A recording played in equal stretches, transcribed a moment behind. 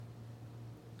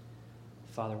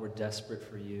Father, we're desperate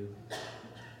for you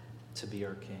to be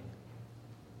our King.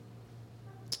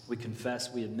 We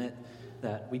confess, we admit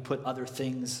that we put other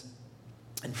things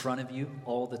in front of you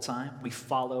all the time. We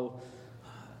follow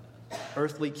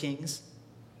earthly kings.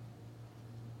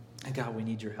 And God, we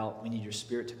need your help. We need your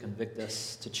Spirit to convict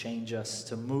us, to change us,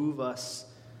 to move us,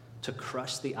 to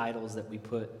crush the idols that we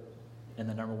put in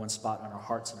the number one spot in our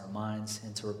hearts and our minds,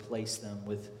 and to replace them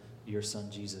with your Son,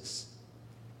 Jesus.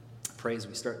 I pray as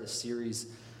we start this series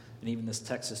and even this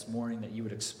text this morning that you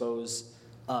would expose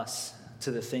us to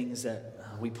the things that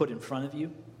we put in front of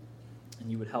you,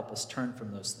 and you would help us turn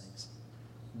from those things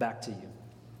back to you.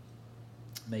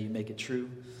 May you make it true.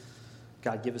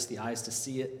 God, give us the eyes to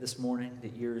see it this morning,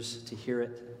 the ears to hear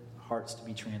it, hearts to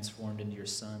be transformed into your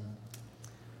Son.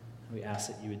 We ask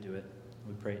that you would do it.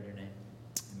 We pray in your name.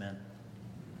 Amen.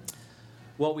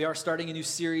 Well, we are starting a new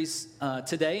series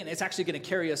today, and it's actually going to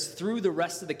carry us through the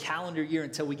rest of the calendar year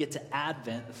until we get to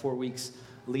Advent, the 4 weeks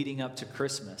leading up to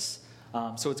Christmas.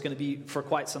 So it's going to be for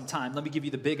quite some time. Let me give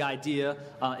you the big idea.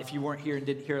 If you weren't here and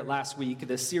didn't hear it last week,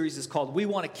 this series is called We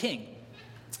Want a King.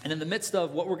 And in the midst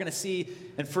of what we're going to see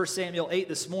in 1 Samuel 8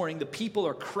 this morning, the people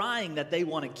are crying that they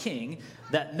want a king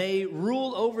that may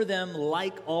rule over them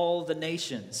like all the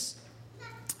nations.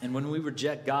 And when we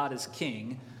reject God as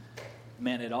king,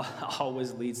 man, it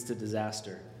always leads to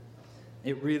disaster.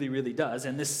 It really, really does.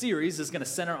 And this series is going to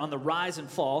center on the rise and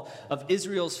fall of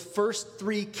Israel's first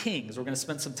 3 kings. We're going to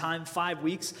spend some time, 5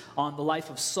 weeks, on the life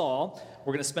of Saul.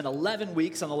 We're going to spend 11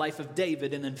 weeks on the life of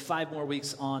David, and then 5 more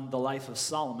weeks on the life of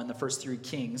Solomon, the first 3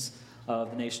 kings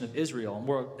of the nation of Israel. And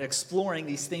we're exploring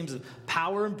these themes of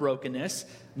power and brokenness,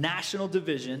 national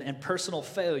division, and personal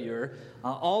failure,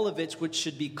 all of which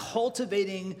should be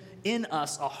cultivating in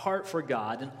us a heart for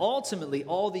God. And ultimately,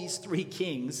 all these 3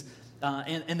 kings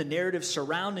and the narrative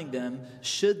surrounding them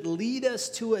should lead us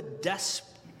to a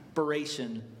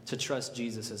desperation to trust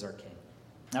Jesus as our King.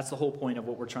 That's the whole point of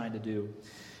what we're trying to do.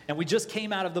 And we just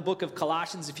came out of the book of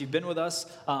Colossians. If you've been with us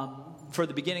for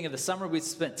the beginning of the summer, we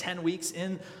spent 10 weeks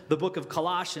in the book of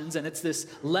Colossians, and it's this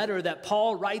letter that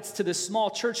Paul writes to this small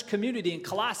church community in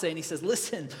Colossae, and he says,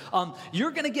 listen,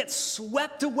 you're going to get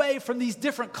swept away from these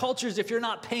different cultures if you're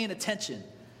not paying attention.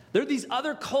 There are these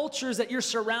other cultures that you're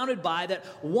surrounded by that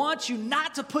want you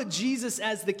not to put Jesus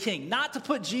as the king, not to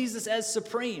put Jesus as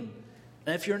supreme.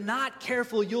 And if you're not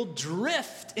careful, you'll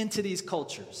drift into these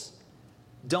cultures.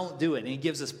 Don't do it. And he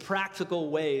gives us practical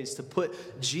ways to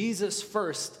put Jesus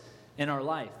first in our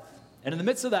life. And in the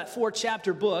midst of that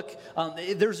 4-chapter book,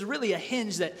 there's really a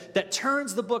hinge that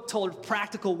turns the book toward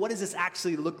practical. What does this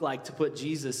actually look like to put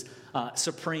Jesus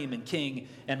supreme and king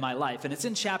in my life? And it's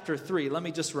in chapter 3. Let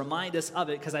me just remind us of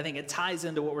it because I think it ties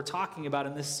into what we're talking about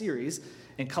in this series.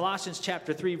 In Colossians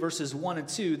chapter 3, verses 1 and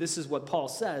 2, this is what Paul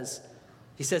says.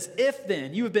 He says, if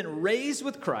then you have been raised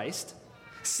with Christ,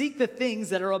 seek the things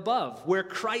that are above, where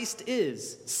Christ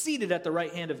is, seated at the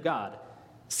right hand of God.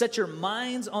 Set your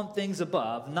minds on things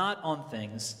above, not on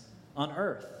things on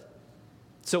earth.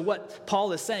 So what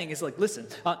Paul is saying is like, listen,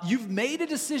 you've made a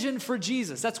decision for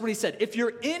Jesus. That's what he said. If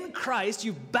you're in Christ,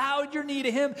 you've bowed your knee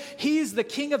to him. He's the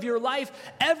king of your life.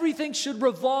 Everything should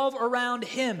revolve around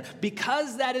him.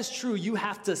 Because that is true, you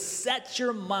have to set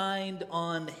your mind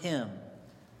on him.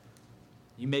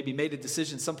 You maybe made a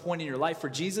decision at some point in your life for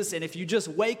Jesus, and if you just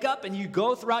wake up and you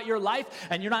go throughout your life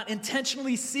and you're not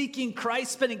intentionally seeking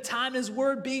Christ, spending time in his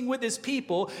word, being with his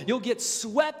people, you'll get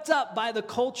swept up by the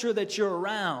culture that you're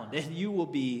around, and you will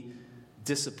be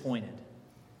disappointed.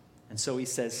 And so he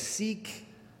says, seek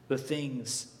the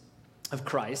things of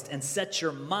Christ and set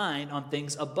your mind on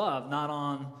things above, not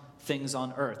on things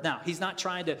on earth. Now, he's not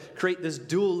trying to create this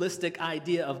dualistic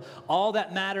idea of all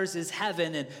that matters is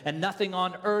heaven and nothing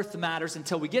on earth matters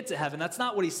until we get to heaven. That's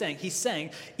not what he's saying. He's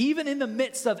saying, even in the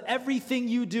midst of everything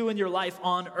you do in your life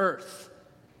on earth,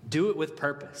 do it with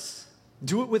purpose.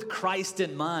 Do it with Christ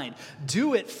in mind.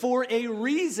 Do it for a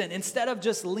reason instead of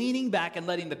just leaning back and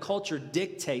letting the culture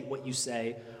dictate what you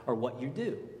say or what you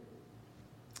do.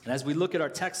 And as we look at our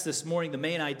text this morning, the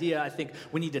main idea I think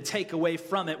we need to take away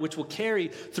from it, which will carry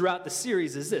throughout the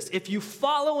series, is this. If you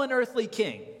follow an earthly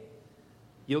king,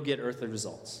 you'll get earthly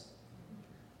results.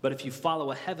 But if you follow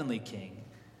a heavenly king,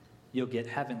 you'll get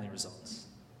heavenly results.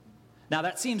 Now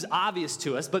that seems obvious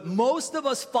to us, but most of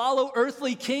us follow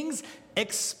earthly kings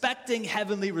expecting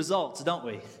heavenly results, don't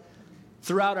we?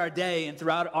 Throughout our day and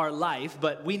throughout our life,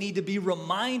 but we need to be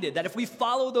reminded that if we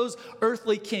follow those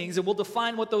earthly kings, and we'll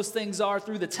define what those things are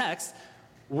through the text,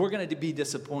 we're going to be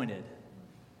disappointed.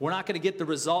 We're not going to get the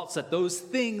results that those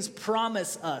things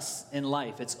promise us in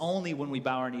life. It's only when we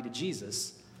bow our knee to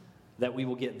Jesus that we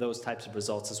will get those types of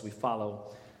results as we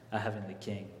follow a heavenly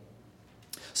king.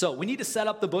 So we need to set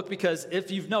up the book because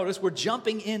if you've noticed, we're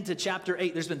jumping into chapter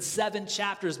 8. There's been 7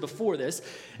 chapters before this.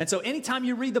 And so anytime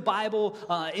you read the Bible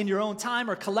in your own time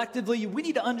or collectively, we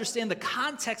need to understand the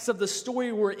context of the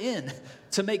story we're in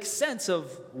to make sense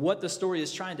of what the story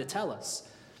is trying to tell us.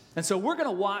 And so we're going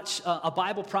to watch a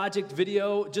Bible Project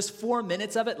video, just 4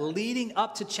 minutes of it, leading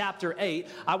up to chapter 8.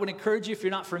 I would encourage you, if you're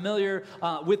not familiar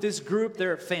with this group,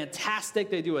 they're fantastic.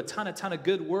 They do a ton of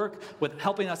good work with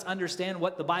helping us understand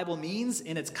what the Bible means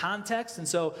in its context. And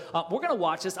so we're going to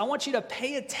watch this. I want you to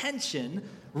pay attention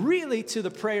really to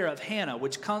the prayer of Hannah,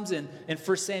 which comes in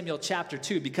 1 Samuel chapter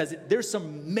 2, because there's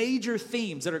some major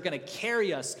themes that are going to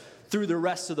carry us through the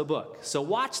rest of the book. So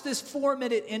watch this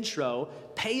 4-minute intro,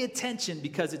 pay attention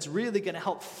because it's really going to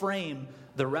help frame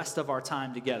the rest of our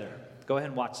time together. Go ahead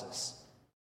and watch this.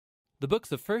 The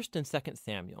books of 1st and 2nd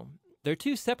Samuel. They're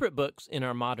 2 separate books in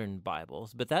our modern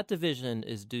Bibles, but that division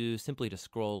is due simply to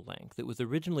scroll length. It was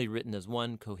originally written as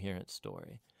one coherent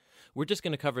story. We're just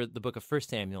going to cover the book of 1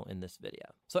 Samuel in this video.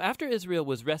 So after Israel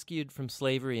was rescued from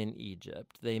slavery in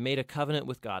Egypt, they made a covenant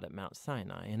with God at Mount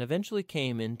Sinai and eventually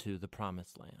came into the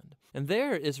Promised Land. And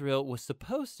there, Israel was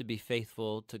supposed to be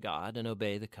faithful to God and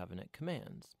obey the covenant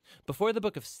commands. Before the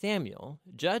book of Samuel,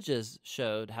 Judges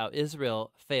showed how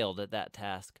Israel failed at that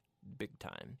task big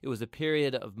time. It was a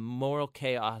period of moral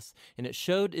chaos, and it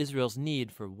showed Israel's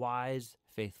need for wise,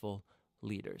 faithful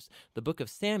leaders. The book of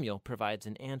Samuel provides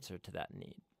an answer to that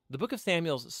need. The book of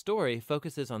Samuel's story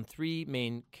focuses on 3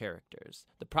 main characters: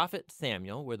 the prophet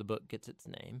Samuel, where the book gets its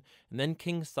name, and then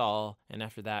King Saul, and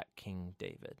after that, King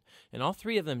David. And all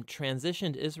 3 of them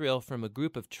transitioned Israel from a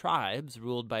group of tribes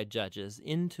ruled by judges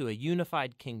into a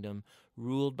unified kingdom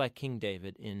ruled by King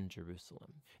David in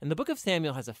Jerusalem. And the book of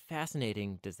Samuel has a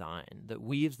fascinating design that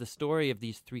weaves the story of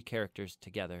these 3 characters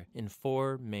together in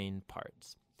 4 main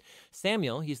parts.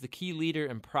 Samuel, he's the key leader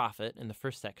and prophet in the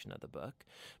first section of the book,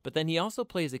 but then he also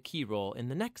plays a key role in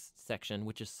the next section,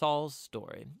 which is Saul's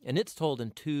story, and it's told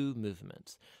in 2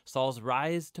 movements: Saul's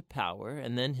rise to power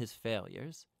and then his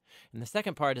failures, and the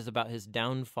second part is about his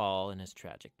downfall and his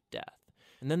tragic death.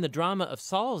 And then the drama of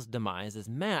Saul's demise is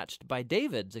matched by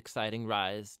David's exciting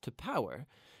rise to power.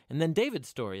 And then David's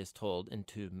story is told in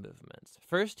 2 movements.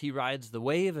 First, he rides the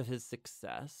wave of his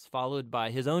success, followed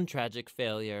by his own tragic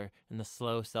failure and the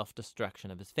slow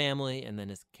self-destruction of his family and then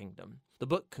his kingdom. The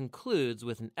book concludes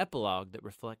with an epilogue that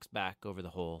reflects back over the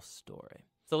whole story.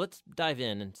 So let's dive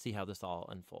in and see how this all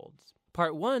unfolds.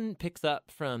 Part 1 picks up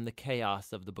from the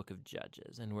chaos of the book of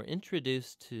Judges, and we're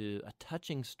introduced to a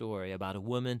touching story about a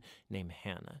woman named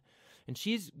Hannah. And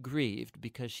she's grieved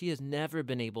because she has never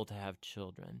been able to have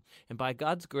children. And by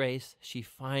God's grace, she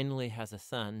finally has a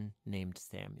son named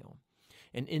Samuel.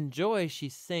 And in joy, she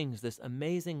sings this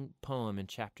amazing poem in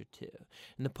chapter 2.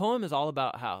 And the poem is all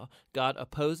about how God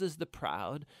opposes the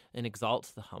proud and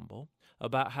exalts the humble,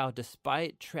 about how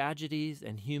despite tragedies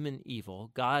and human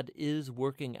evil, God is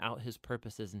working out his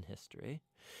purposes in history.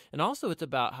 And also it's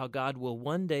about how God will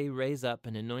one day raise up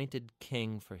an anointed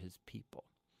king for his people.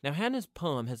 Now, Hannah's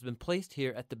poem has been placed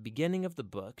here at the beginning of the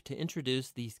book to introduce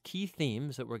these key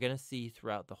themes that we're going to see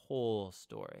throughout the whole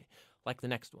story, like the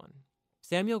next one.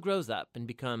 Samuel grows up and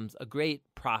becomes a great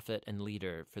prophet and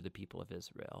leader for the people of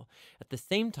Israel, at the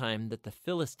same time that the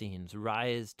Philistines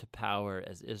rise to power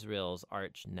as Israel's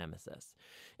arch nemesis.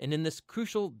 And in this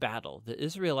crucial battle, the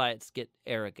Israelites get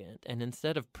arrogant, and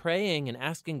instead of praying and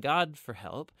asking God for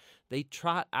help, they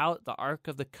trot out the Ark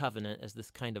of the Covenant as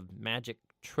this kind of magic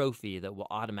trophy that will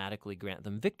automatically grant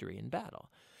them victory in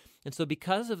battle. And so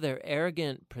because of their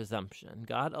arrogant presumption,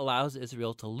 God allows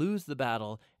Israel to lose the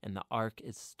battle and the ark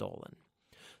is stolen.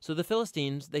 So the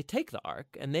Philistines, they take the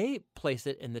ark and they place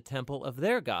it in the temple of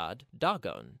their god,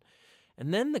 Dagon.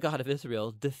 And then the God of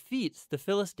Israel defeats the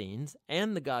Philistines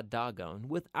and the god Dagon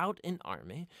without an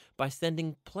army by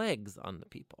sending plagues on the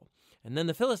people. And then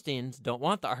the Philistines don't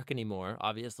want the ark anymore,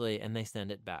 obviously, and they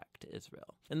send it back to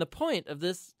Israel. And the point of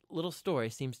this little story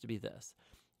seems to be this: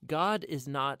 God is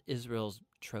not Israel's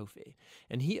trophy,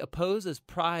 and he opposes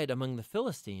pride among the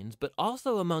Philistines, but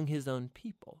also among his own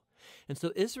people. And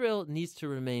so Israel needs to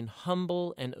remain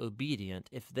humble and obedient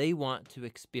if they want to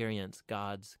experience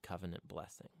God's covenant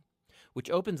blessing,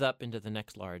 which opens up into the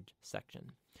next large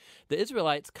section. The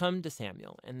Israelites come to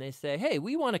Samuel and they say, hey,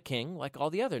 we want a king like all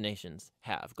the other nations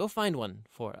have. Go find one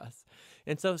for us.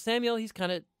 And so Samuel, he's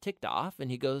kind of ticked off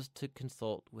and he goes to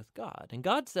consult with God. And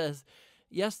God says,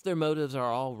 yes, their motives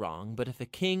are all wrong, but if a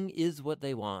king is what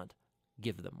they want,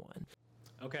 give them one.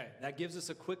 Okay, that gives us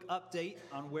a quick update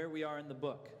on where we are in the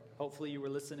book. Hopefully you were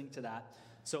listening to that.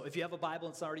 So if you have a Bible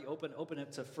and it's already open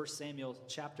it to 1 Samuel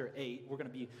chapter 8. We're going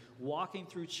to be walking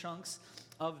through chunks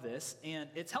of this, and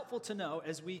it's helpful to know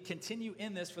as we continue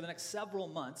in this for the next several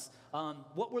months,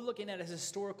 what we're looking at is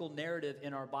historical narrative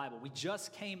in our Bible. We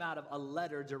just came out of a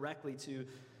letter directly to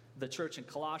the church in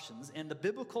Colossians, and the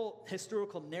biblical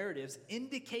historical narratives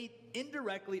indicate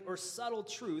indirectly or subtle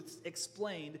truths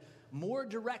explained more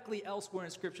directly elsewhere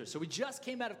in Scripture. So we just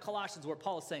came out of Colossians where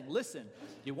Paul is saying, listen,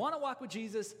 you want to walk with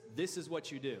Jesus, this is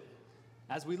what you do.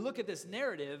 As we look at this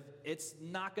narrative, it's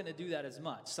not going to do that as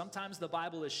much. Sometimes the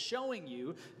Bible is showing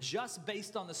you just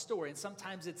based on the story, and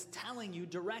sometimes it's telling you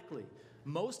directly.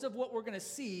 Most of what we're going to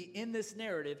see in this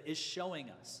narrative is showing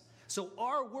us. So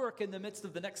our work in the midst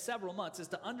of the next several months is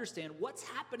to understand what's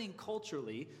happening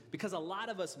culturally, because a lot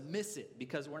of us miss it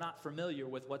because we're not familiar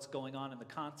with what's going on in the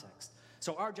context.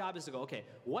 So our job is to go, okay,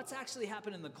 what's actually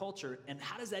happening in the culture, and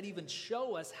how does that even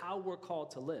show us how we're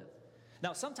called to live?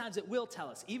 Now, sometimes it will tell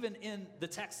us, even in the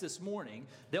text this morning,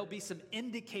 there'll be some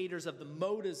indicators of the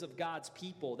motives of God's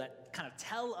people that kind of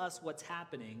tell us what's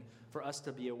happening for us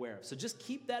to be aware of. So just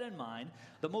keep that in mind.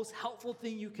 The most helpful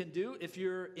thing you can do if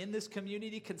you're in this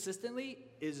community consistently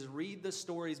is read the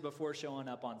stories before showing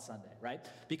up on Sunday, right?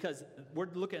 Because we're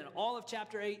looking at all of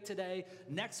chapter 8 today.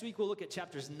 Next week, we'll look at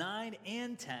chapters 9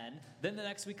 and 10. Then the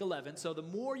next week, 11. So the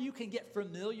more you can get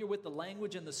familiar with the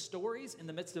language and the stories in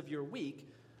the midst of your week,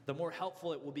 the more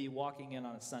helpful it will be walking in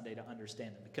on a Sunday to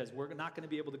understand them, because we're not going to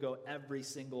be able to go every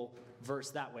single verse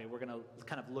that way. We're going to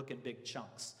kind of look in big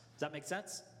chunks. Does that make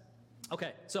sense?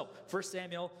 Okay, so 1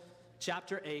 Samuel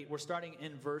chapter 8, we're starting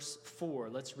in verse 4.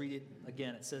 Let's read it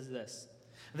again. It says this.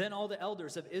 Then all the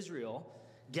elders of Israel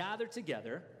gathered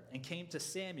together and came to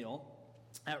Samuel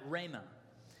at Ramah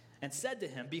and said to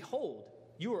him, behold,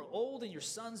 you are old and your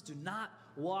sons do not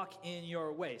walk in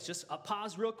your ways. Just a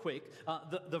pause real quick.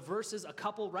 The verses, a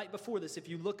couple right before this, if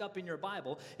you look up in your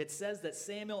Bible, it says that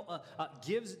Samuel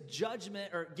gives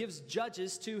judgment or gives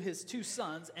judges to his two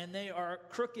sons, and they are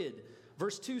crooked.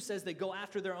 Verse 2 says they go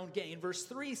after their own gain. Verse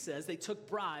 3 says they took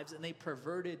bribes and they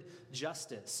perverted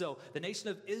justice. So the nation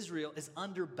of Israel is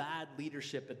under bad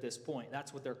leadership at this point.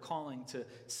 That's what they're calling to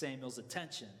Samuel's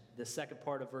attention. The second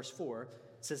part of verse 4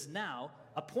 says, now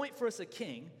appoint for us a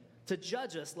king to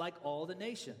judge us like all the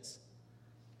nations.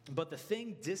 But the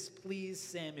thing displeased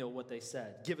Samuel what they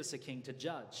said. Give us a king to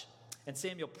judge. And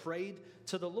Samuel prayed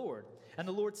to the Lord. And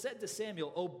the Lord said to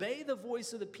Samuel, obey the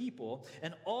voice of the people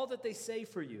and all that they say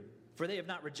for you. For they have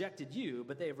not rejected you,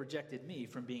 but they have rejected me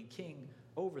from being king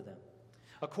over them.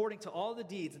 According to all the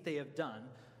deeds that they have done,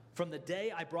 from the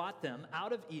day I brought them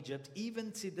out of Egypt,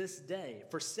 even to this day,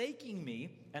 forsaking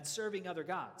me and serving other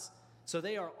gods. So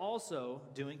they are also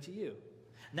doing to you.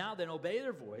 Now then, obey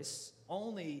their voice.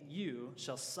 Only you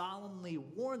shall solemnly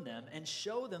warn them and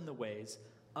show them the ways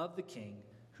of the king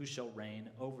who shall reign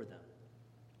over them.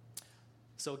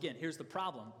 So again, here's the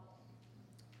problem.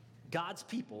 God's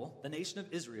people, the nation of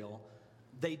Israel,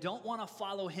 they don't want to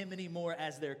follow him anymore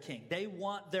as their king. They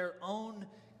want their own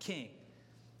king.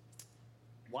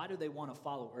 Why do they want to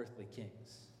follow earthly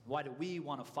kings? Why do we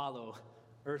want to follow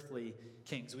earthly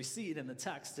kings? We see it in the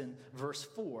text in verse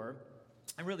 4,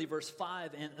 and really verse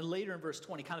 5, and later in verse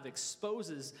 20 kind of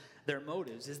exposes their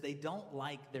motives, is they don't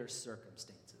like their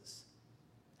circumstances.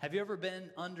 Have you ever been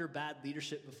under bad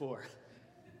leadership before?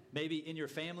 Maybe in your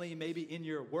family, maybe in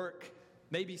your work,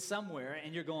 maybe somewhere,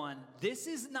 and you're going, this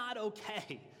is not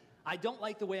okay. I don't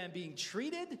like the way I'm being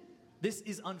treated. This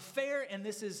is unfair, and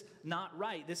this is not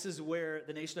right. This is where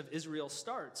the nation of Israel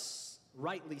starts,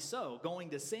 rightly so, going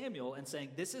to Samuel and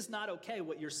saying, this is not okay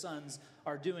what your sons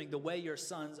are doing. The way your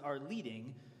sons are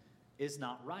leading is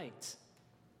not right.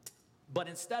 But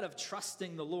instead of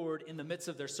trusting the Lord in the midst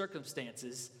of their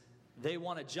circumstances, they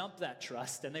want to jump that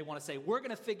trust, and they want to say, we're going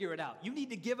to figure it out. You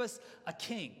need to give us a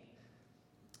king.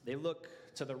 They look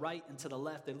to the right and to the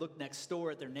left. They look next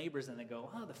door at their neighbors and they go,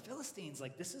 oh, the Philistines,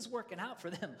 like this is working out for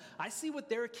them. I see what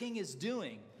their king is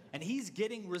doing, and he's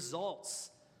getting results.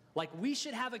 Like we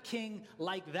should have a king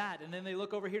like that. And then they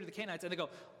look over here to the Canaanites and they go,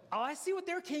 oh, I see what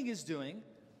their king is doing.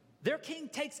 Their king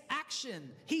takes action.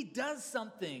 He does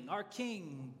something. Our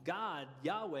king, God,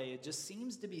 Yahweh, just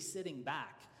seems to be sitting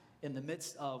back in the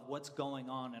midst of what's going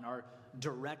on in our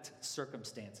direct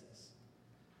circumstances.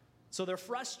 So they're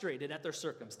frustrated at their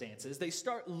circumstances. They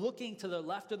start looking to the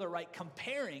left or the right,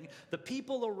 comparing the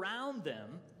people around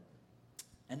them,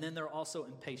 and then they're also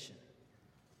impatient.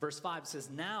 Verse 5 says,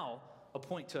 now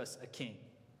appoint to us a king.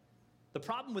 The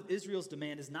problem with Israel's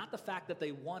demand is not the fact that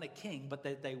they want a king, but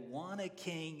that they want a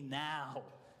king now.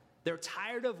 They're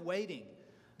tired of waiting.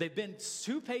 They've been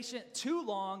too patient, too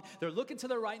long. They're looking to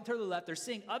the right and to the left. They're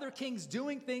seeing other kings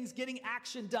doing things, getting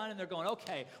action done, and they're going,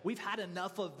 okay, we've had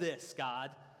enough of this,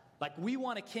 God. Like, we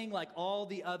want a king like all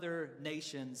the other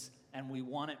nations, and we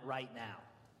want it right now.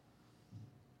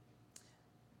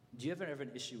 Do you ever have an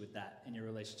issue with that in your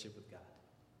relationship with God?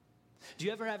 Do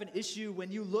you ever have an issue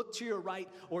when you look to your right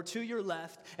or to your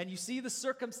left and you see the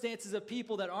circumstances of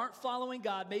people that aren't following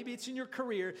God? Maybe it's in your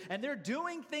career and they're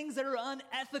doing things that are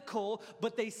unethical,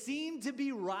 but they seem to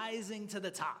be rising to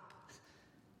the top.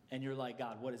 And you're like,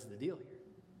 God, what is the deal here?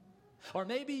 Or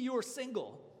maybe you're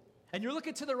single and you're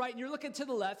looking to the right and you're looking to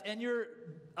the left and you're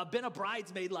been a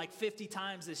bridesmaid like 50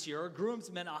 times this year or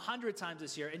groomsman 100 times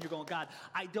this year, and you're going, God,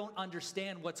 I don't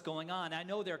understand what's going on. I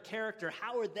know their character.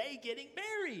 How are they getting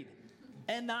married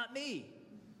and not me?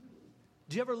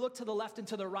 Do you ever look to the left and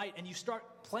to the right and you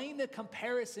start playing the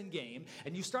comparison game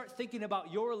and you start thinking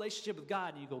about your relationship with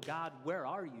God and you go, God, where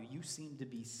are you? You seem to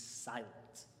be silent.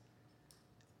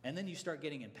 And then you start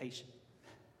getting impatient.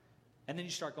 And then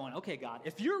you start going, okay, God,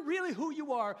 if you're really who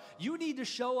you are, you need to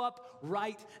show up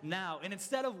right now. And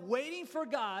instead of waiting for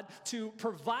God to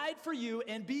provide for you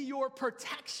and be your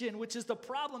protection, which is the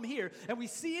problem here, and we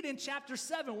see it in chapter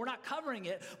 7, we're not covering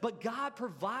it, but God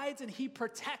provides and he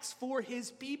protects for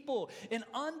his people in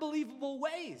unbelievable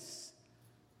ways.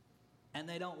 And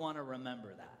they don't want to remember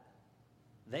that.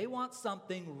 They want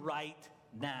something right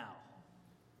now.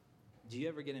 Do you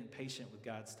ever get impatient with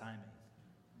God's timing?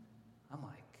 I'm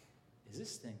like, is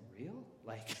this thing real?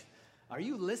 Like, are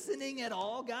you listening at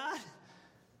all, God?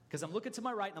 Because I'm looking to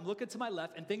my right and I'm looking to my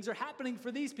left and things are happening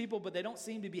for these people, but they don't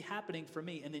seem to be happening for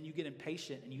me. And then you get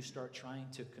impatient and you start trying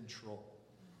to control.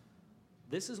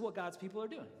 This is what God's people are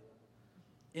doing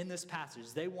in this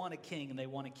passage. They want a king and they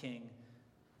want a king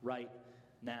right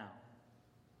now.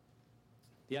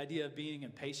 The idea of being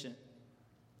impatient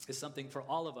is something for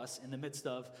all of us in the midst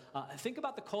of, think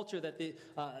about the culture that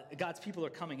God's people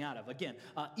are coming out of. Again,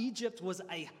 Egypt was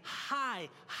a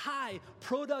high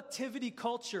productivity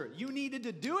culture. You needed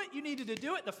to do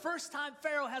it. The first time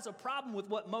Pharaoh has a problem with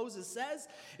what Moses says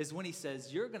is when he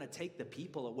says, you're going to take the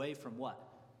people away from what?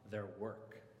 Their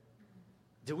work.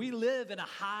 Do we live in a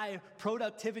high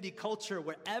productivity culture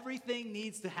where everything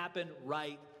needs to happen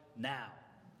right now?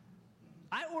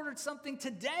 I ordered something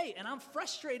today and I'm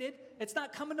frustrated it's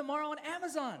not coming tomorrow on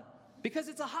Amazon because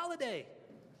it's a holiday.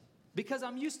 Because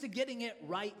I'm used to getting it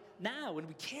right now. And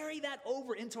we carry that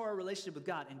over into our relationship with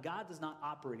God, and God does not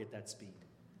operate at that speed.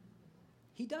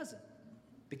 He doesn't,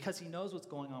 because he knows what's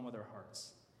going on with our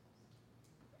hearts.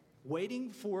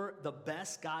 Waiting for the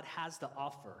best God has to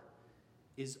offer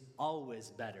is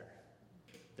always better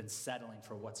than settling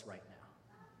for what's right now.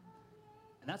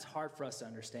 And that's hard for us to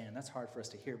understand. That's hard for us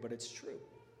to hear, but it's true.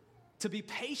 To be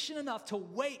patient enough to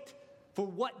wait for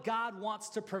what God wants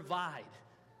to provide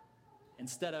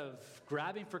instead of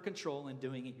grabbing for control and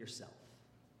doing it yourself.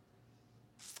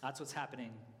 That's what's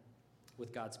happening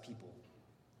with God's people.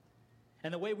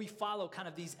 And the way we follow kind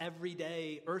of these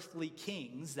everyday earthly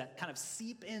kings that kind of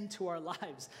seep into our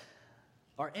lives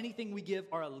are anything we give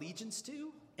our allegiance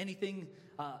to, anything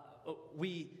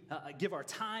we give our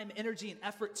time, energy, and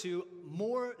effort to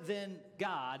more than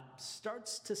God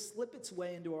starts to slip its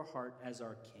way into our heart as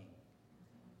our king,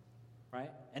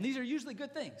 right? And these are usually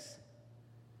good things.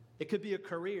 It could be a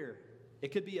career.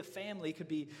 It could be a family. It could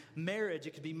be marriage.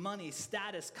 It could be money,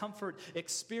 status, comfort,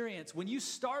 experience. When you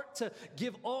start to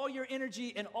give all your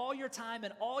energy and all your time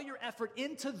and all your effort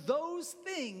into those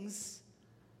things,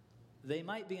 they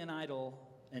might be an idol,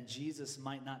 and Jesus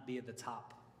might not be at the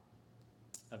top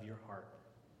of your heart.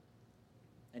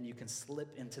 And you can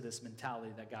slip into this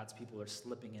mentality that God's people are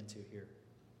slipping into here.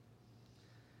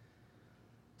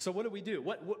 So what do?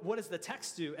 What does the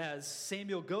text do as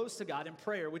Samuel goes to God in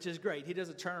prayer, which is great. He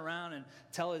doesn't turn around and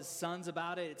tell his sons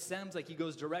about it. It sounds like he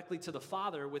goes directly to the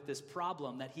Father with this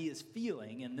problem that he is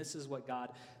feeling, and this is what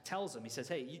God tells him. He says,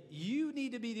 hey, you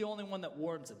need to be the only one that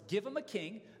warns them. Give them a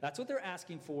king. That's what they're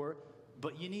asking for,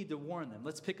 but you need to warn them.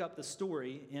 Let's pick up the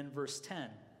story in verse 10.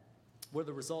 What are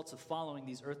the results of following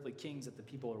these earthly kings that the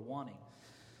people are wanting?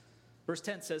 Verse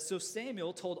 10 says, so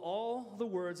Samuel told all the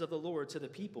words of the Lord to the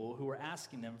people who were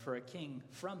asking them for a king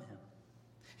from him.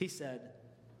 He said,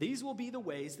 these will be the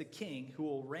ways the king who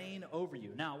will reign over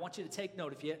you. Now, I want you to take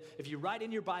note. If you write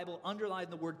in your Bible, underline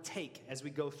the word take as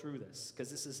we go through this,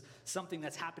 because this is something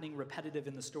that's happening repetitive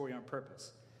in the story on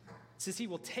purpose. It says he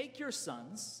will take your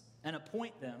sons and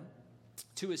appoint them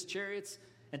to his chariots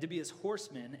and to be his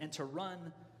horsemen and to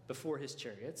run before his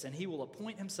chariots, and he will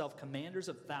appoint himself commanders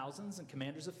of thousands and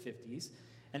commanders of 50s,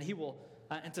 and he will,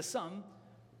 and to some,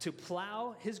 to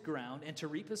plow his ground and to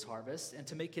reap his harvest and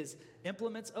to make his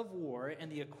implements of war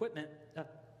and the equipment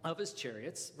of his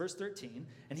chariots. Verse 13,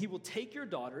 and he will take your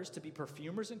daughters to be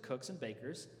perfumers and cooks and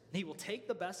bakers, and he will take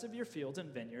the best of your fields and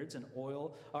vineyards and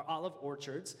oil or olive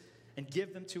orchards and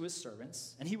give them to his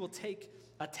servants, and he will take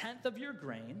a tenth of your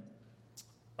grain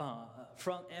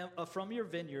from your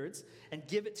vineyards and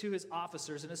give it to his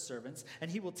officers and his servants,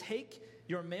 and he will take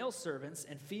your male servants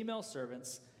and female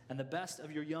servants and the best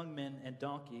of your young men and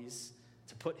donkeys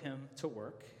to put him to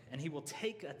work, and he will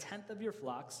take 1/10 of your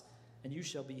flocks, and you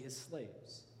shall be his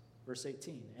slaves. Verse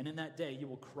 18, and in that day you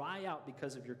will cry out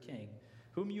because of your king,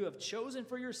 whom you have chosen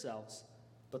for yourselves,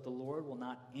 but the Lord will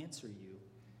not answer you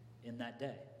in that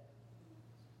day.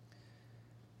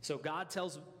 So God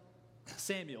tells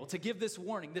Samuel to give this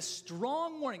warning, this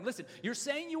strong warning. Listen, you're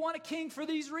saying you want a king for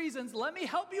these reasons. Let me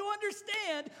help you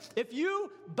understand. If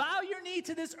you bow your knee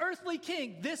to this earthly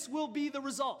king, this will be the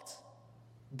result.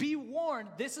 Be warned.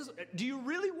 Do you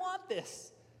really want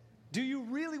this? Do you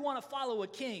really want to follow a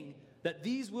king that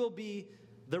these will be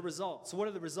the results? So what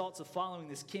are the results of following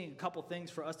this king? A couple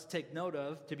things for us to take note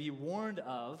of, to be warned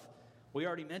of. We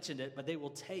already mentioned it, but they will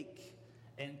take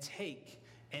and take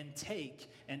and take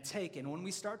and take. And when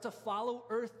we start to follow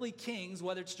earthly kings,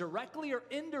 whether it's directly or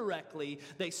indirectly,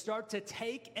 they start to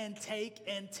take and take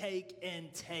and take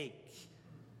and take.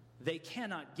 They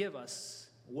cannot give us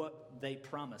what they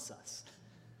promise us.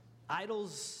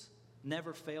 Idols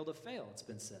never fail to fail, it's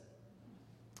been said.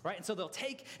 Right? And so they'll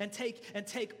take and take and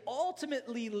take,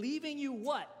 ultimately leaving you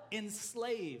what?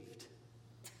 Enslaved.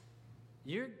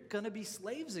 You're going to be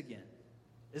slaves again,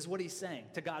 is what he's saying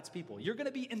to God's people. You're going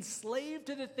to be enslaved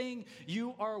to the thing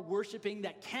you are worshiping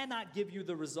that cannot give you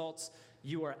the results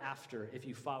you are after if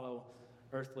you follow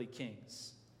earthly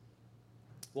kings.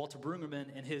 Walter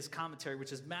Brueggemann, in his commentary,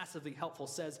 which is massively helpful,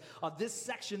 says of this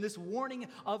section, this warning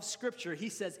of Scripture, he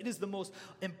says, it is the most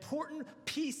important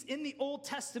piece in the Old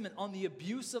Testament on the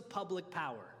abuse of public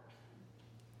power.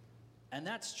 And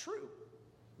that's true.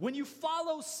 When you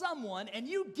follow someone and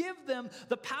you give them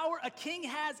the power a king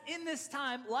has in this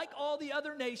time, like all the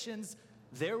other nations,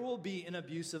 there will be an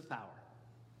abuse of power.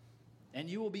 And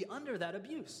you will be under that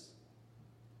abuse.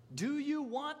 Do you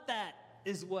want that,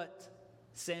 is what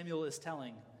Samuel is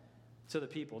telling to the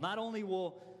people. Not only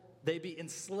will they be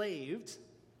enslaved,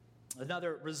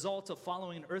 another result of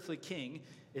following an earthly king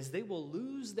is they will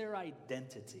lose their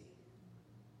identity.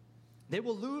 They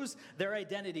will lose their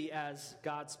identity as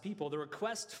God's people. The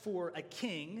request for a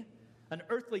king, an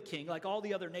earthly king, like all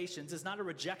the other nations, is not a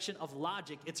rejection of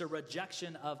logic, it's a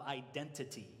rejection of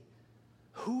identity.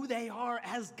 Who they are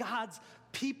as God's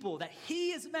people, that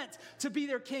he is meant to be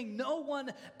their king, no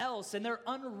one else. And they're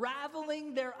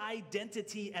unraveling their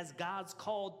identity as God's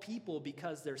called people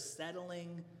because they're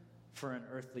settling for an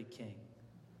earthly king.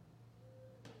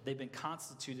 They've been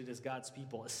constituted as God's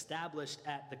people, established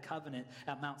at the covenant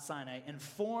at Mount Sinai,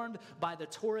 informed by the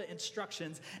Torah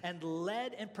instructions, and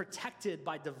led and protected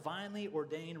by divinely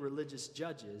ordained religious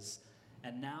judges.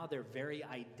 And now their very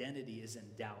identity is in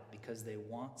doubt because they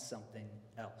want something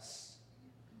else.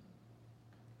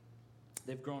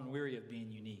 They've grown weary of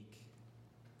being unique,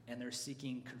 and they're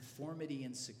seeking conformity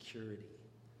and security.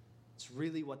 It's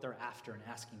really what they're after in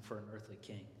asking for an earthly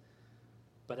king.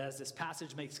 But as this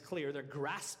passage makes clear, they're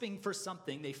grasping for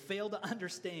something they fail to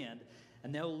understand,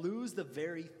 and they'll lose the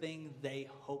very thing they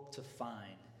hope to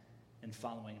find in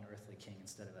following an earthly king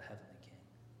instead of a heavenly king.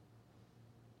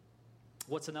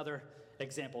 What's another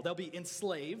example? They'll be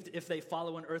enslaved if they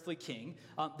follow an earthly king.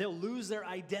 They'll lose their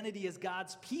identity as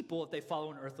God's people if they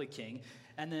follow an earthly king.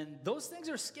 And then those things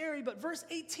are scary, but verse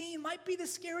 18 might be the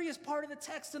scariest part of the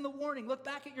text and the warning. Look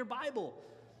back at your Bible.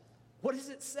 What does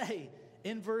it say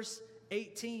in verse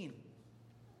 18?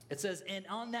 It says, and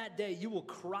on that day you will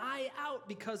cry out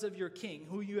because of your king,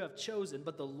 who you have chosen,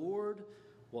 but the Lord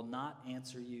will not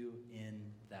answer you in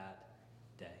that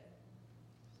day.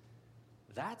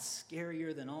 That's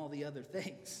scarier than all the other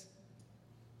things.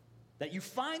 That you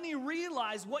finally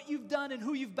realize what you've done and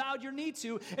who you've bowed your knee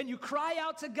to, and you cry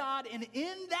out to God, and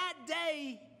in that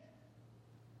day,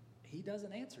 he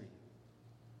doesn't answer you.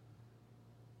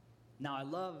 Now, I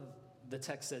love the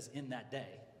text says in that day,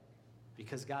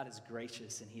 because God is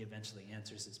gracious and he eventually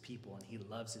answers his people, and he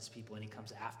loves his people, and he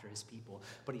comes after his people.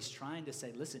 But he's trying to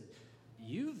say, listen,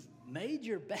 you've made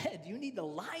your bed. You need to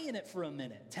lie in it for a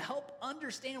minute to help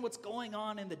understand what's going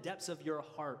on in the depths of your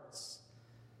hearts.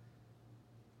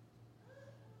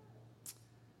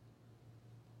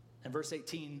 And verse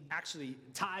 18 actually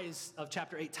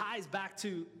chapter 8 ties back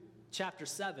to chapter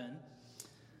 7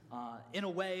 in a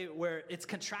way where it's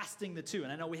contrasting the two.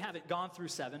 And I know we haven't gone through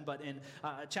 7, but in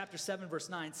chapter 7, verse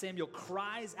 9, Samuel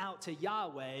cries out to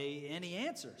Yahweh and he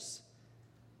answers.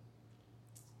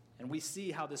 And we see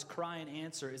how this cry and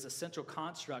answer is a central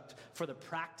construct for the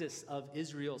practice of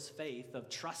Israel's faith, of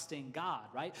trusting God,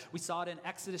 right? We saw it in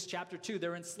Exodus chapter 2.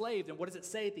 They're enslaved. And what does it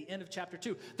say at the end of chapter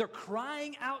 2? They're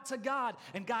crying out to God.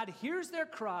 And God hears their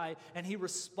cry, and he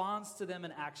responds to them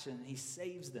in action. He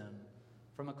saves them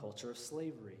from a culture of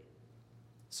slavery.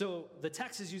 So the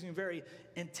text is using very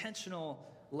intentional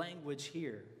language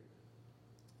here.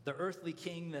 The earthly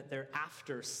king that they're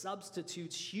after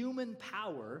substitutes human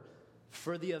power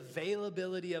for the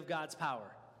availability of God's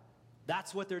power.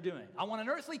 That's what they're doing. I want an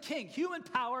earthly king, human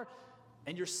power,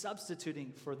 and you're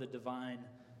substituting for the divine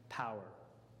power.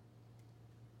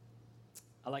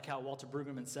 I like how Walter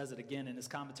Brueggemann says it again in his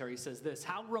commentary. He says this: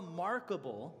 how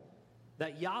remarkable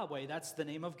that Yahweh, that's the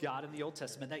name of God in the Old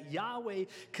Testament, that Yahweh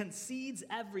concedes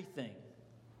everything,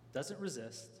 doesn't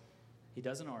resist, he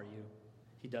doesn't argue,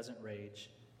 he doesn't rage,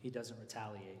 he doesn't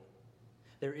retaliate.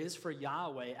 There is for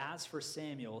Yahweh, as for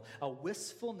Samuel, a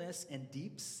wistfulness and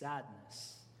deep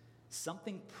sadness.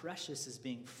 Something precious is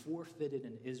being forfeited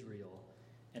in Israel,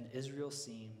 and Israel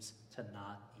seems to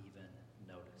not even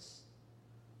notice.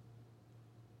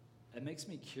 It makes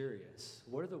me curious.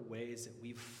 What are the ways that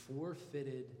we've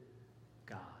forfeited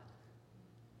God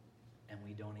and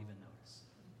we don't even notice?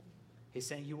 He's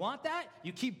saying, you want that?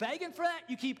 You keep begging for that?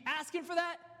 You keep asking for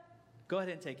that? Go ahead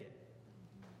and take it.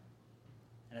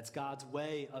 And it's God's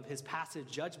way of his passive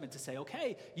judgment to say,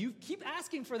 okay, you keep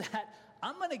asking for that.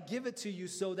 I'm going to give it to you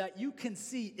so that you can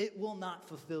see it will not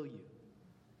fulfill you.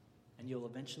 And you'll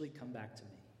eventually come back to me.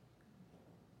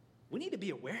 We need to be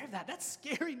aware of that. That's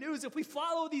scary news. If we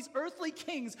follow these earthly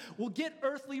kings, we'll get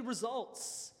earthly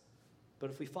results. But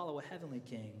if we follow a heavenly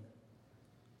king,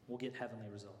 we'll get heavenly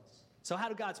results. So how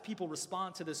do God's people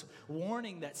respond to this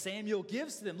warning that Samuel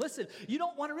gives to them? Listen, you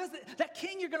don't want to resist. That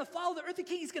king you're going to follow, the earthly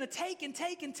king, he's going to take and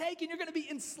take and take, and you're going to be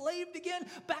enslaved again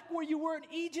back where you were in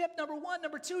Egypt, number one.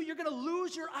 Number two, you're going to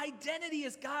lose your identity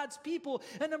as God's people.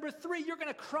 And number three, you're going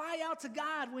to cry out to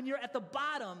God when you're at the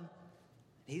bottom.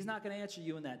 He's not going to answer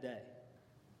you in that day.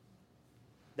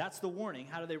 That's the warning.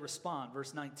 How do they respond?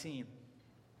 Verse 19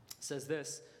 says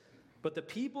this: but the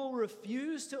people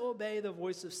refused to obey the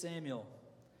voice of Samuel.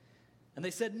 And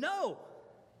they said, no,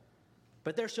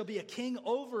 but there shall be a king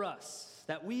over us,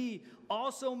 that we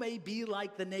also may be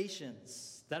like the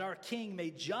nations, that our king may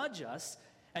judge us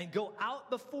and go out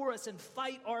before us and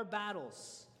fight our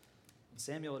battles. When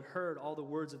Samuel had heard all the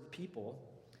words of the people,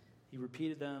 he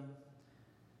repeated them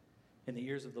in the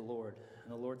ears of the Lord.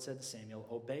 And the Lord said to Samuel,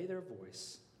 obey their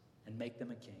voice and make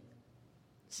them a king.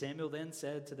 Samuel then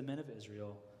said to the men of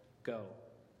Israel, go,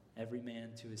 every man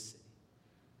to his city.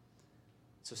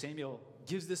 So Samuel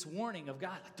gives this warning of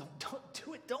God, don't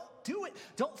do it, don't do it.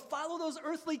 Don't follow those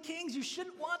earthly kings. You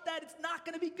shouldn't want that. It's not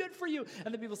going to be good for you.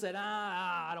 And the people said,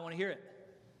 I don't want to hear it.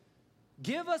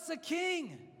 Give us a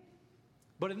king.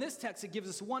 But in this text, it gives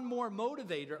us one more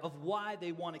motivator of why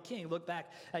they want a king. Look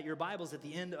back at your Bibles at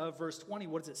the end of verse 20.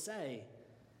 What does it say?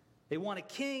 They want a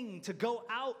king to go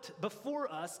out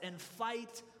before us and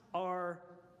fight our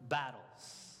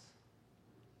battles.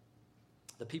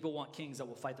 The people want kings that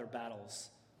will fight their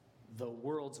battles the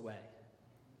world's way,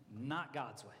 not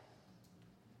God's way.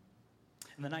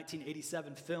 In the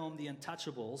 1987 film, The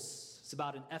Untouchables, it's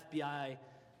about an FBI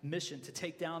mission to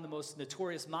take down the most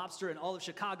notorious mobster in all of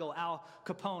Chicago, Al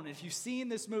Capone. And if you've seen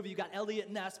this movie, you've got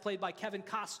Elliot Ness, played by Kevin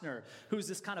Costner, who's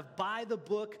this kind of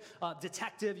by-the-book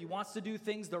detective. He wants to do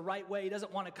things the right way. He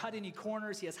doesn't want to cut any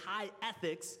corners. He has high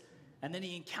ethics. And then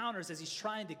he encounters, as he's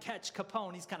trying to catch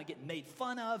Capone, he's kind of getting made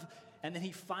fun of. And then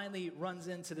he finally runs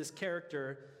into this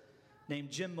character named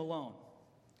Jim Malone,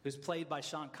 who's played by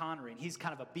Sean Connery. And he's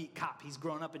kind of a beat cop. He's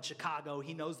grown up in Chicago.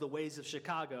 He knows the ways of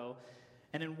Chicago.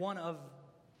 And in one of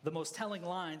the most telling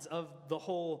lines of the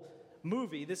whole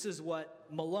movie, this is what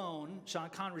Malone, Sean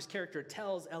Connery's character,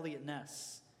 tells Elliot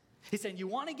Ness. He's saying, you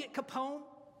want to get Capone?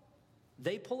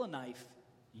 They pull a knife,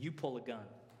 you pull a gun.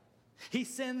 He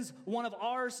sends one of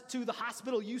ours to the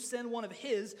hospital, you send one of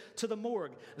his to the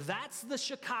morgue. That's the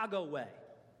Chicago way.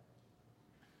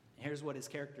 And here's what his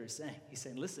character is saying. He's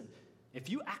saying, listen,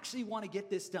 if you actually want to get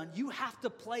this done, you have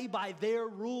to play by their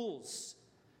rules.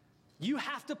 You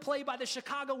have to play by the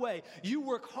Chicago way. You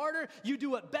work harder, you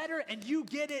do it better, and you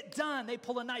get it done. They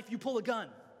pull a knife, you pull a gun.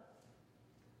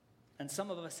 And some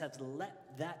of us have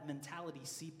let that mentality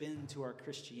seep into our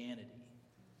Christianity,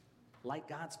 like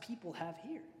God's people have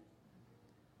here.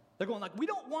 They're going like, we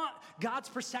don't want God's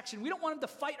protection. We don't want him to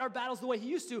fight our battles the way he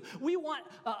used to. We want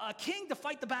a king to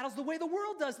fight the battles the way the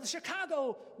world does, the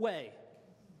Chicago way.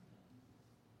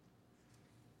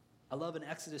 I love in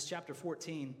Exodus chapter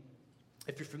 14,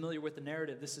 If you're familiar with the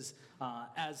narrative, this is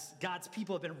as God's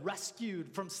people have been rescued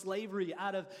from slavery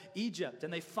out of Egypt,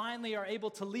 and they finally are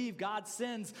able to leave. God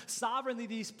sends sovereignly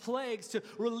these plagues to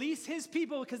release his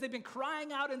people because they've been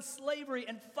crying out in slavery,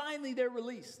 and finally they're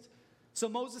released. So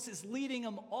Moses is leading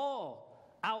them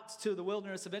all out to the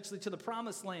wilderness, eventually to the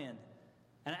promised land.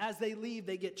 And as they leave,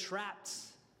 they get trapped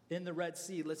in the Red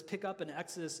Sea. Let's pick up in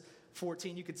Exodus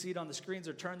 14. You can see it on the screens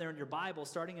or turn there in your Bible,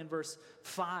 starting in verse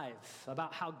 5,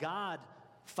 about how God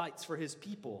fights for his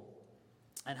people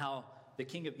and how the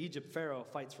king of Egypt, Pharaoh,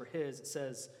 fights for his. It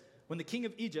says, when the king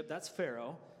of Egypt, that's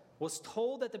Pharaoh, was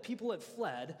told that the people had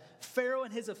fled, Pharaoh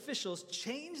and his officials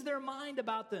changed their mind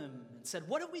about them and said,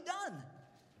 what have we done?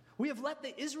 We have let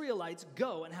the Israelites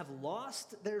go and have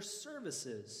lost their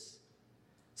services.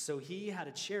 So he had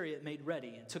a chariot made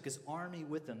ready and took his army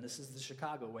with him. This is the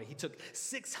Chicago way. He took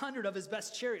 600 of his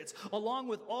best chariots, along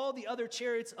with all the other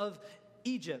chariots of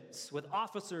Egypt, with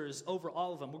officers over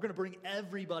all of them. We're going to bring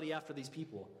everybody after these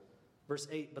people. Verse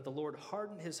 8, but the Lord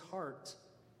hardened his heart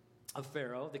of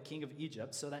Pharaoh, the king of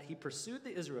Egypt, so that he pursued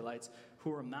the Israelites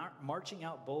who were marching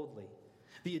out boldly.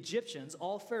 The Egyptians,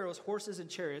 all Pharaoh's horses and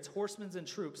chariots, horsemen and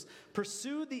troops,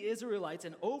 pursued the Israelites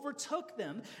and overtook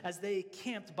them as they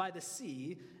camped by the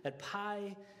sea at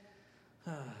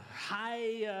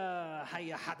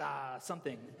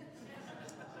something.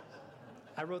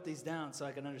 I wrote these down so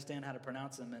I can understand how to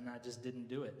pronounce them, and I just didn't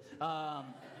do it.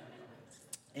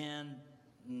 And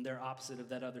they're opposite of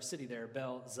that other city there,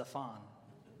 Bel Zaphon.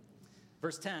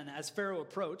 Verse 10, as Pharaoh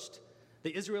approached,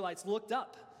 the Israelites looked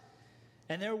up,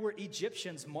 and there were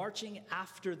Egyptians marching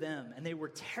after them, and they were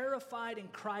terrified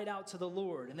and cried out to the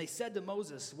Lord. And they said to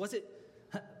Moses,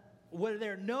 were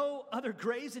there no other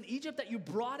graves in Egypt that you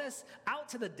brought us out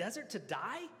to the desert to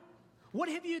die? What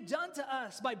have you done to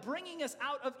us by bringing us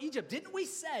out of Egypt? Didn't we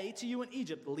say to you in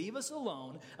Egypt, leave us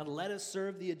alone and let us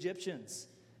serve the Egyptians?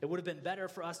 It would have been better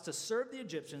for us to serve the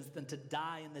Egyptians than to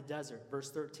die in the desert.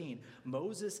 Verse 13,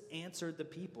 Moses answered the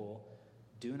people,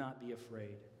 do not be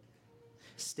afraid.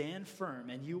 Stand firm,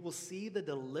 and you will see the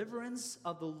deliverance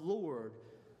of the Lord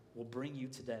will bring you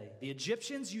today. The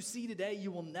Egyptians you see today,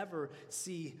 you will never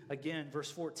see again. Verse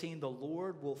 14, the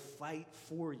Lord will fight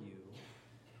for you.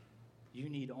 You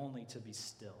need only to be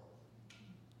still.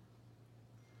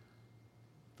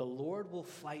 The Lord will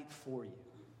fight for you.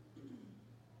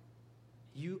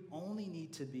 You only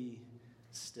need to be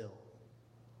still.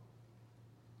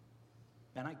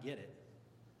 And I get it.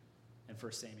 In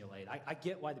 1 Samuel 8. I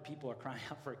get why the people are crying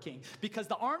out for a king. Because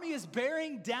the army is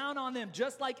bearing down on them,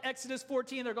 just like Exodus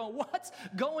 14. They're going, what's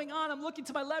going on? I'm looking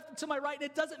to my left and to my right, and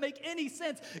it doesn't make any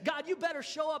sense. God, you better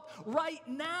show up right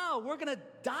now. We're going to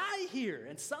die here.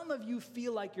 And some of you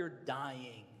feel like you're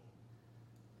dying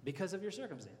because of your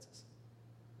circumstances.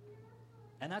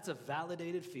 And that's a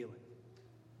validated feeling.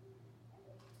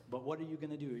 But what are you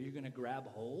going to do? Are you going to grab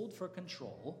hold for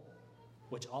control,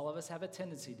 which all of us have a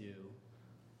tendency to do?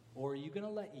 Or are you going to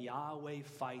let Yahweh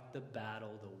fight the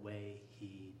battle the way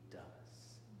he does?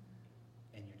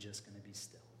 And you're just going to be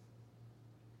still.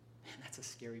 Man, that's a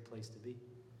scary place to be.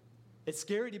 It's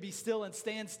scary to be still and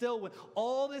stand still when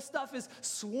all this stuff is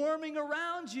swarming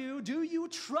around you. Do you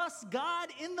trust God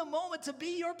in the moment to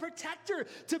be your protector,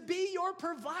 to be your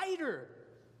provider?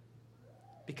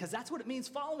 Because that's what it means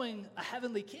following a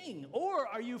heavenly king. Or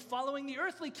are you following the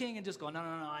earthly king and just going, no,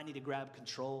 I need to grab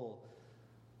control.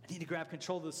 I need to grab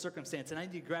control of the circumstance, and I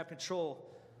need to grab control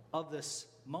of this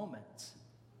moment.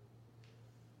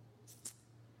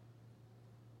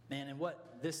 Man, and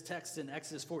what this text in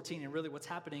Exodus 14 and really what's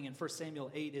happening in 1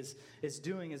 Samuel 8 is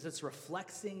doing is it's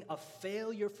reflecting a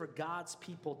failure for God's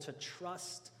people to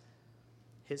trust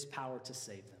his power to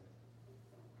save them.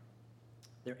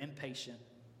 They're impatient,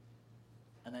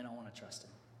 and they don't want to trust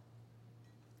him.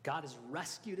 God has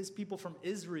rescued his people from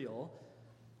Israel,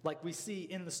 like we see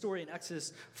in the story in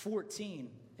Exodus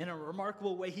 14. In a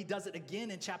remarkable way, he does it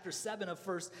again in chapter 7 of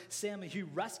 1 Samuel. He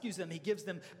rescues them. He gives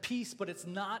them peace, but it's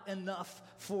not enough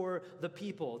for the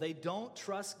people. They don't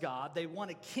trust God. They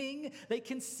want a king they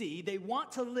can see. They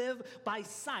want to live by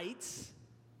sight.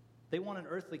 They want an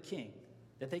earthly king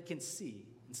that they can see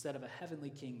instead of a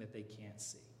heavenly king that they can't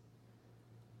see.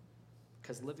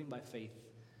 Because living by faith,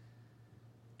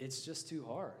 it's just too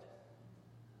hard.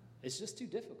 It's just too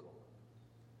difficult.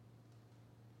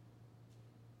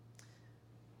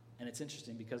 And it's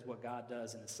interesting because what God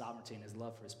does in his sovereignty and his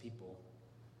love for his people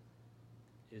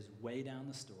is way down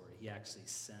the story. He actually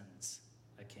sends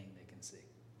a king they can see.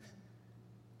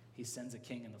 He sends a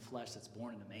king in the flesh that's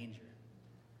born in a manger.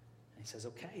 And he says,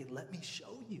 okay, let me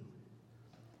show you.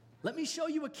 Let me show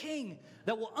you a king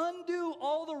that will undo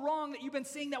all the wrong that you've been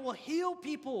seeing, that will heal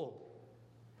people.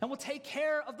 and will take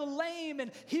care of the lame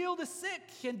and heal the sick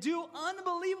and do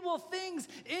unbelievable things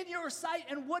in your sight.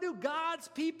 And what do God's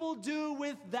people do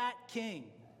with that king?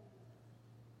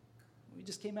 We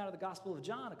just came out of the Gospel of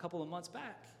John a couple of months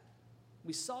back.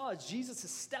 We saw as Jesus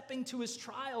is stepping to his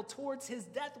trial towards his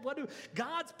death. What do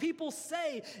God's people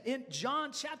say in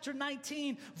John chapter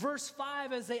 19, verse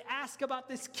 5, as they ask about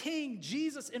this king,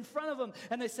 Jesus, in front of them,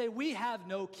 and they say, we have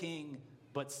no king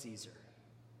but Caesar,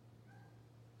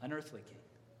 an earthly king.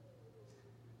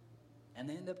 And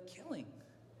they end up killing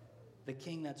the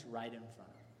king that's right in front of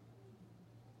them.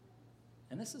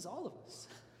 And this is all of us.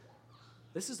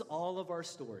 This is all of our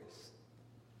stories.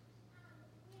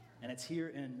 And it's here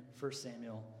in 1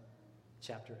 Samuel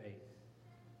chapter 8.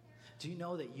 Do you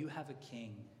know that you have a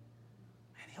king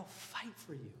and he'll fight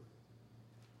for you?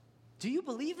 Do you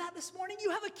believe that this morning? You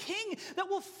have a king that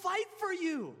will fight for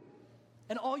you.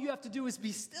 And all you have to do is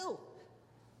be still.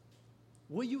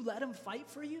 Will you let him fight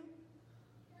for you?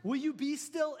 Will you be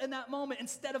still in that moment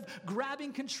instead of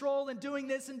grabbing control and doing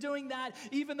this and doing that,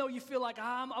 even though you feel like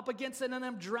I'm up against it and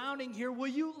I'm drowning here? Will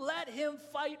you let him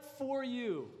fight for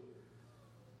you?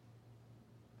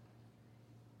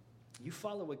 You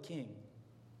follow a king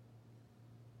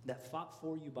that fought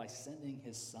for you by sending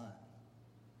his son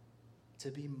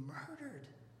to be murdered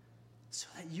so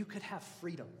that you could have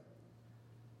freedom.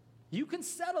 You can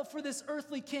settle for this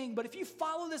earthly king, but if you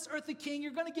follow this earthly king,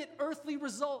 you're going to get earthly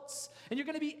results, and you're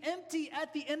going to be empty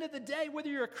at the end of the day, whether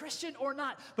you're a Christian or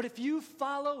not. But if you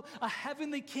follow a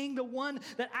heavenly king, the one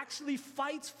that actually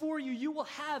fights for you, you will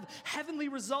have heavenly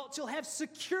results. You'll have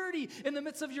security in the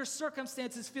midst of your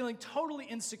circumstances feeling totally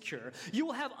insecure. You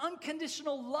will have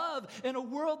unconditional love in a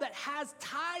world that has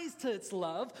ties to its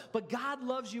love, but God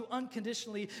loves you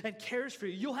unconditionally and cares for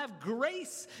you. You'll have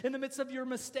grace in the midst of your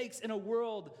mistakes in a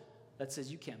world that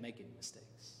says you can't make any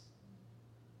mistakes.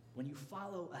 When you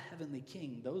follow a heavenly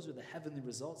king, those are the heavenly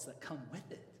results that come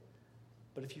with it.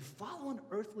 But if you follow an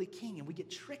earthly king, and we get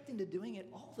tricked into doing it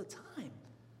all the time,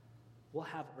 we'll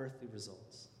have earthly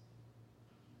results.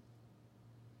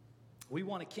 We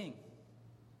want a king.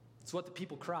 It's what the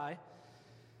people cry. It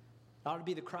ought to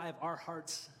be the cry of our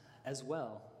hearts as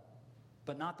well,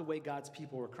 but not the way God's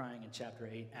people were crying in chapter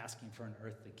 8, asking for an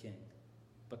earthly king,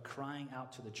 but crying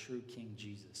out to the true King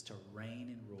Jesus to reign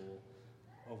and rule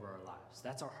over our lives.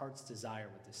 That's our heart's desire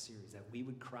with this series, that we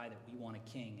would cry that we want a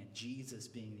king, and Jesus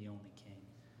being the only king,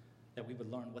 that we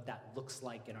would learn what that looks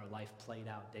like in our life played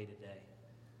out day to day,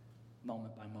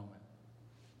 moment by moment.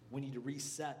 We need to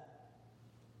reset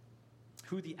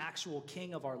who the actual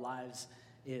king of our lives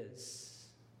is.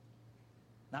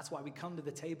 That's why we come to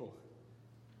the table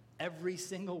every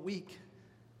single week.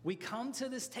 We come to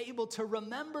this table to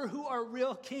remember who our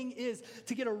real king is,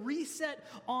 to get a reset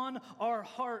on our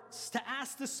hearts, to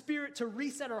ask the Spirit to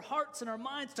reset our hearts and our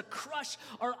minds, to crush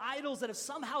our idols that have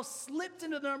somehow slipped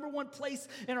into the number one place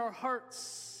in our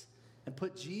hearts, and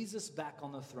put Jesus back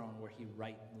on the throne where he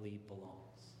rightly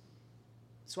belongs.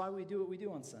 That's why we do what we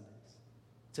do on Sundays,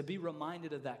 to be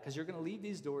reminded of that, because you're going to leave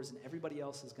these doors and everybody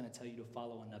else is going to tell you to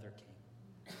follow another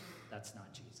king. That's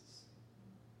not Jesus.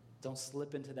 Don't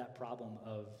slip into that problem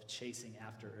of chasing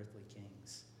after earthly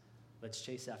kings. Let's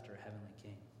chase after a heavenly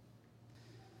king.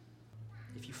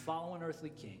 If you follow an earthly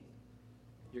king,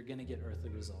 you're going to get earthly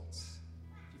results.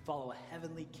 If you follow a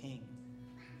heavenly king,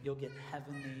 you'll get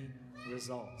heavenly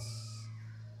results.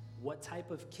 What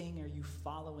type of king are you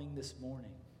following this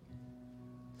morning?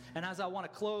 And as I want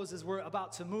to close, as we're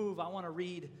about to move, I want to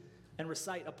read and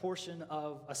recite a portion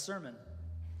of a sermon.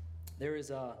 There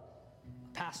is a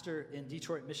pastor in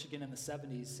Detroit, Michigan in the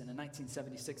 70s, and in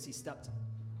 1976 he stepped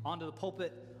onto the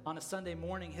pulpit on a Sunday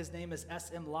morning. His name is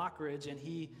S.M. Lockridge, and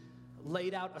he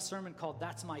laid out a sermon called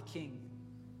That's My King.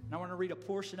 And I want to read a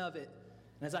portion of it,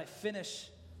 and as I finish,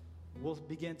 we'll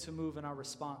begin to move in our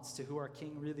response to who our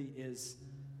king really is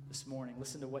this morning.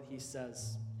 Listen to what he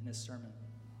says in his sermon.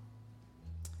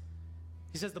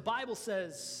 He says, the Bible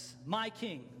says, my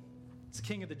king is the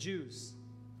king of the Jews.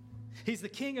 He's the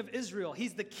king of Israel.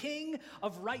 He's the king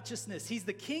of righteousness. He's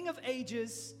the king of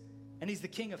ages, and he's the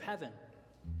king of heaven.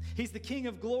 He's the king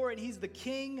of glory, and he's the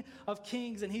king of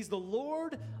kings, and he's the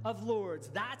Lord of lords.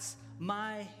 That's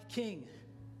my king.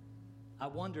 I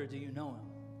wonder, do you know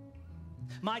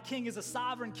him? My king is a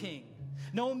sovereign king.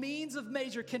 No means of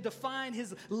measure can define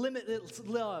his limitless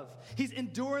love. He's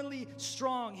enduringly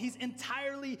strong. He's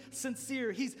entirely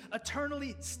sincere. He's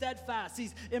eternally steadfast.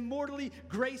 He's immortally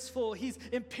graceful. He's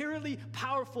imperially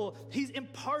powerful. He's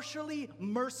impartially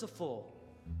merciful.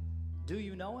 Do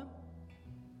you know him?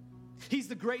 He's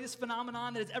the greatest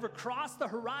phenomenon that has ever crossed the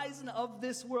horizon of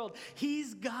this world.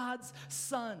 He's God's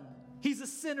son. He's a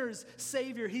sinner's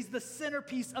savior. He's the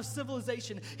centerpiece of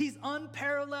civilization. He's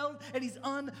unparalleled and he's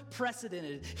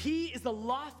unprecedented. He is the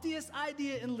loftiest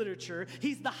idea in literature.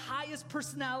 He's the highest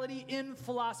personality in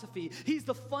philosophy. He's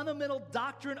the fundamental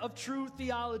doctrine of true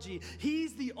theology.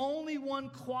 He's the only one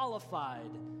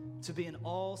qualified to be an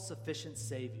all-sufficient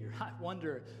savior. I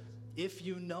wonder if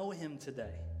you know him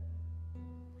today.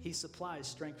 He supplies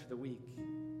strength for the weak.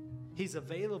 He's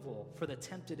available for the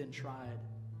tempted and tried.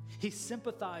 He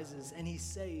sympathizes and he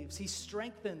saves. He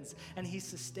strengthens and he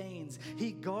sustains.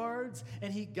 He guards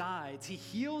and he guides. He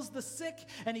heals the sick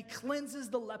and he cleanses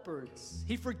the lepers.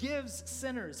 He forgives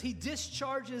sinners. He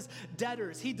discharges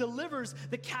debtors. He delivers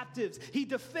the captives. He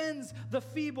defends the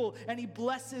feeble and he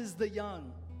blesses the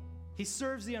young. He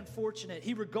serves the unfortunate.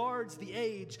 He regards the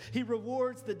aged. He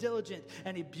rewards the diligent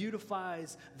and he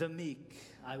beautifies the meek.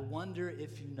 I wonder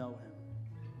if you know him.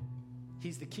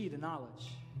 He's the key to knowledge.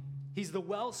 He's the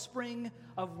wellspring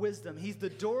of wisdom. He's the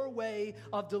doorway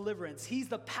of deliverance. He's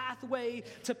the pathway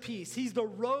to peace. He's the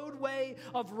roadway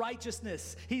of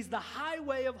righteousness. He's the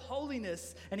highway of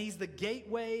holiness, and he's the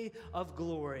gateway of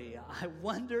glory. I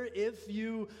wonder if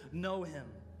you know him.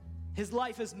 His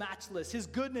life is matchless. His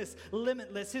goodness,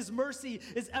 limitless. His mercy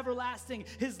is everlasting.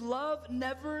 His love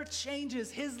never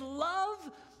changes. His love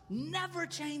never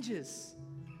changes.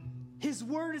 His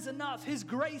word is enough. His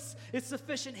grace is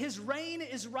sufficient. His reign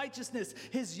is righteousness.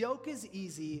 His yoke is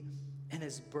easy and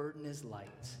his burden is light.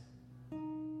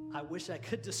 I wish I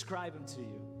could describe him to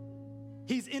you.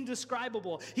 He's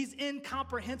indescribable. He's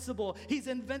incomprehensible. He's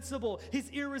invincible. He's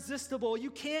irresistible.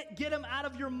 You can't get him out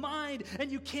of your mind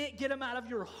and you can't get him out of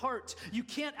your heart. You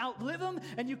can't outlive him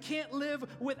and you can't live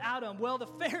without him. Well, the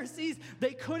Pharisees,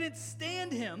 they couldn't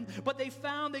stand him, but they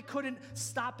found they couldn't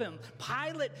stop him.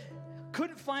 Pilate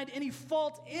couldn't find any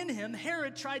fault in him.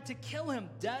 Herod tried to kill him.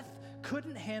 Death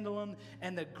couldn't handle him,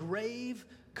 and the grave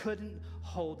couldn't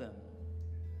hold him.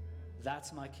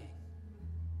 That's my king.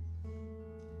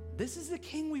 This is the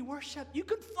king we worship. You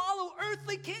can follow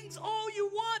earthly kings all you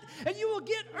want, and you will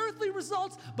get earthly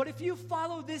results. But if you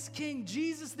follow this king,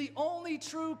 Jesus, the only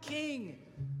true king,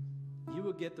 you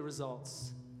will get the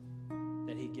results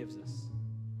that he gives us.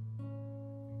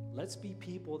 Let's be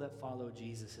people that follow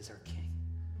Jesus as our king.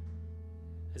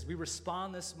 As we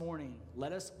respond this morning,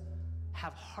 let us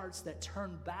have hearts that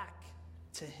turn back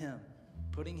to him,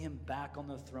 putting him back on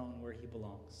the throne where he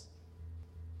belongs.